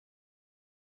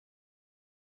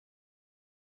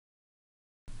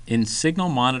In signal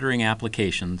monitoring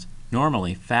applications,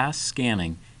 normally fast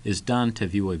scanning is done to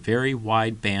view a very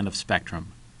wide band of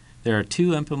spectrum. There are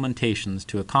two implementations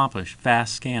to accomplish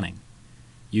fast scanning: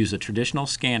 use a traditional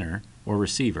scanner or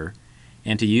receiver,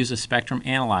 and to use a spectrum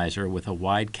analyzer with a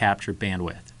wide capture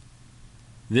bandwidth.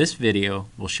 This video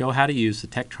will show how to use the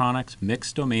Tektronix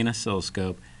mixed domain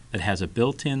oscilloscope that has a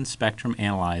built-in spectrum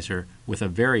analyzer with a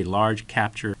very large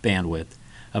capture bandwidth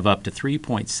of up to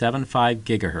 3.75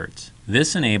 GHz.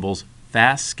 This enables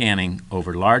fast scanning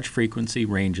over large frequency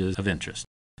ranges of interest.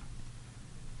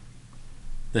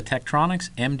 The Tektronix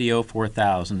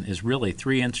MDO4000 is really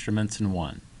three instruments in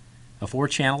one: a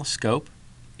 4-channel scope,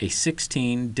 a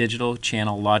 16 digital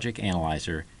channel logic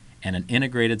analyzer, and an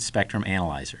integrated spectrum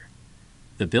analyzer.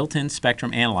 The built-in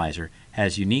spectrum analyzer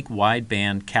has unique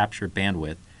wideband capture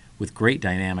bandwidth with great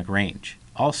dynamic range.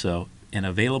 Also, an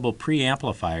available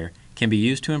preamplifier can be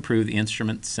used to improve the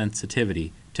instrument's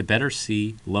sensitivity to better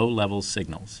see low-level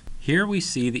signals. Here we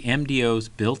see the MDO's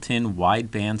built-in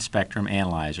wideband spectrum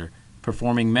analyzer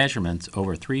performing measurements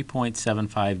over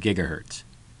 3.75 GHz.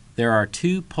 There are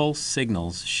two pulse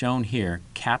signals shown here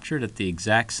captured at the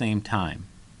exact same time.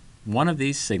 One of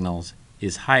these signals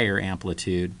is higher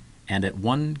amplitude and at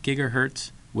 1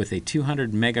 GHz with a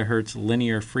 200 MHz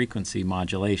linear frequency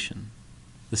modulation.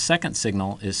 The second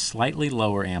signal is slightly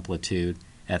lower amplitude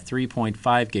at 3.5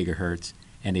 GHz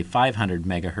and a 500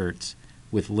 MHz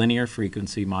with linear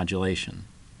frequency modulation.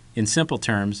 In simple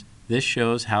terms, this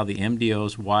shows how the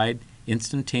MDO's wide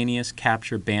instantaneous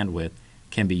capture bandwidth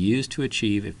can be used to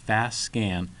achieve a fast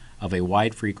scan of a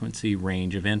wide frequency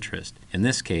range of interest, in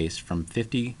this case from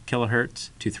 50 kHz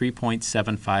to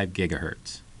 3.75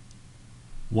 GHz.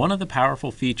 One of the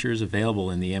powerful features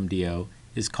available in the MDO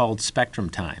is called spectrum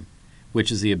time,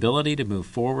 which is the ability to move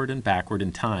forward and backward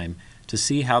in time to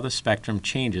see how the spectrum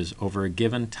changes over a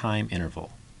given time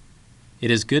interval.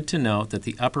 It is good to note that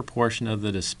the upper portion of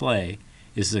the display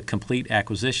is the complete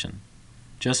acquisition.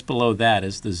 Just below that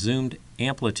is the zoomed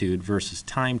amplitude versus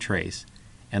time trace,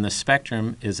 and the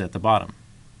spectrum is at the bottom.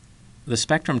 The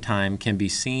spectrum time can be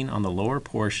seen on the lower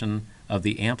portion of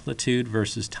the amplitude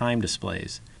versus time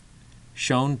displays,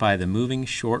 shown by the moving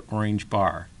short orange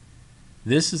bar.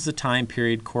 This is the time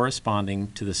period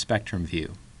corresponding to the spectrum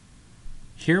view.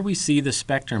 Here we see the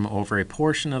spectrum over a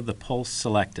portion of the pulse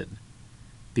selected.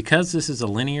 Because this is a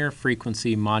linear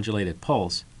frequency modulated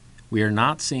pulse, we are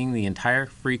not seeing the entire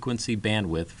frequency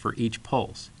bandwidth for each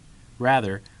pulse.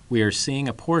 Rather, we are seeing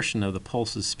a portion of the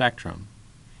pulse's spectrum.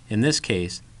 In this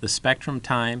case, the spectrum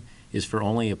time is for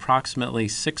only approximately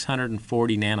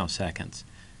 640 nanoseconds,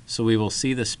 so we will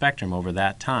see the spectrum over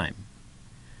that time.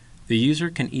 The user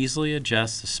can easily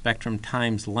adjust the spectrum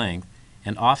time's length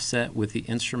and offset with the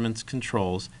instrument's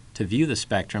controls to view the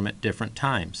spectrum at different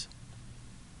times.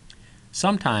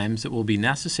 Sometimes it will be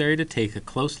necessary to take a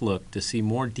close look to see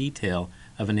more detail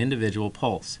of an individual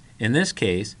pulse. In this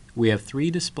case, we have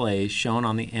 3 displays shown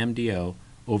on the MDO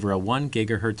over a 1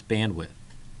 GHz bandwidth.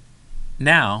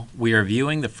 Now we are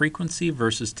viewing the frequency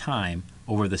versus time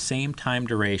over the same time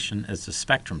duration as the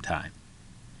spectrum time.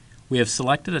 We have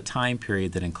selected a time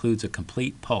period that includes a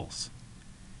complete pulse.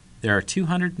 There are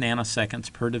 200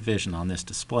 nanoseconds per division on this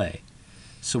display,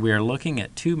 so we are looking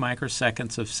at 2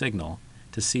 microseconds of signal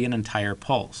to see an entire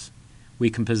pulse. We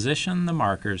can position the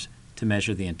markers to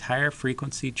measure the entire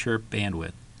frequency chirp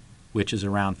bandwidth, which is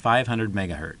around 500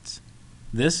 MHz.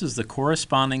 This is the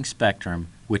corresponding spectrum,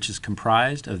 which is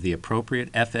comprised of the appropriate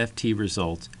FFT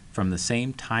results from the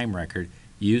same time record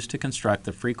used to construct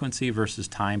the frequency versus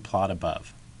time plot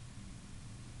above.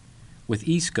 With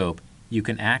eScope, you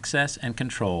can access and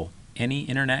control any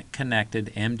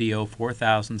internet-connected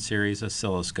MDO4000 series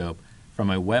oscilloscope from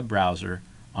a web browser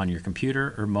on your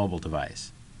computer or mobile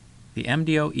device. The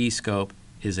MDO eScope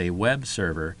is a web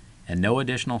server and no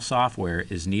additional software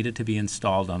is needed to be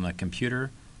installed on the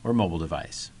computer or mobile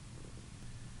device.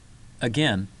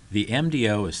 Again, the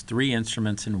MDO is 3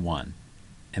 instruments in one,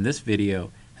 and this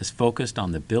video has focused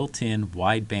on the built-in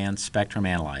wideband spectrum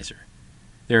analyzer.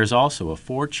 There is also a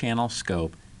 4-channel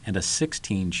scope and a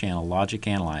 16-channel logic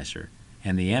analyzer,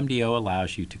 and the MDO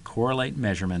allows you to correlate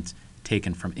measurements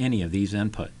taken from any of these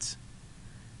inputs.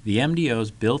 The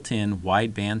MDO's built-in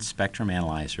wideband spectrum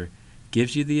analyzer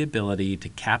gives you the ability to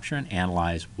capture and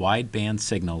analyze wideband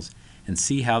signals and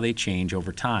see how they change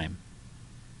over time.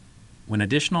 When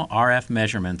additional RF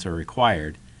measurements are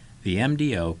required, the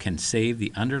MDO can save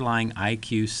the underlying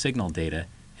IQ signal data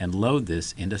and load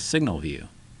this into Signal View.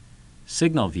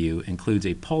 Signal View includes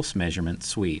a pulse measurement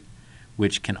suite,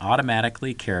 which can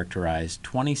automatically characterize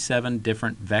 27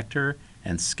 different vector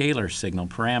and scalar signal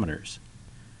parameters.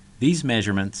 These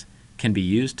measurements can be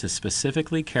used to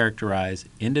specifically characterize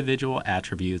individual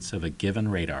attributes of a given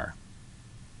radar.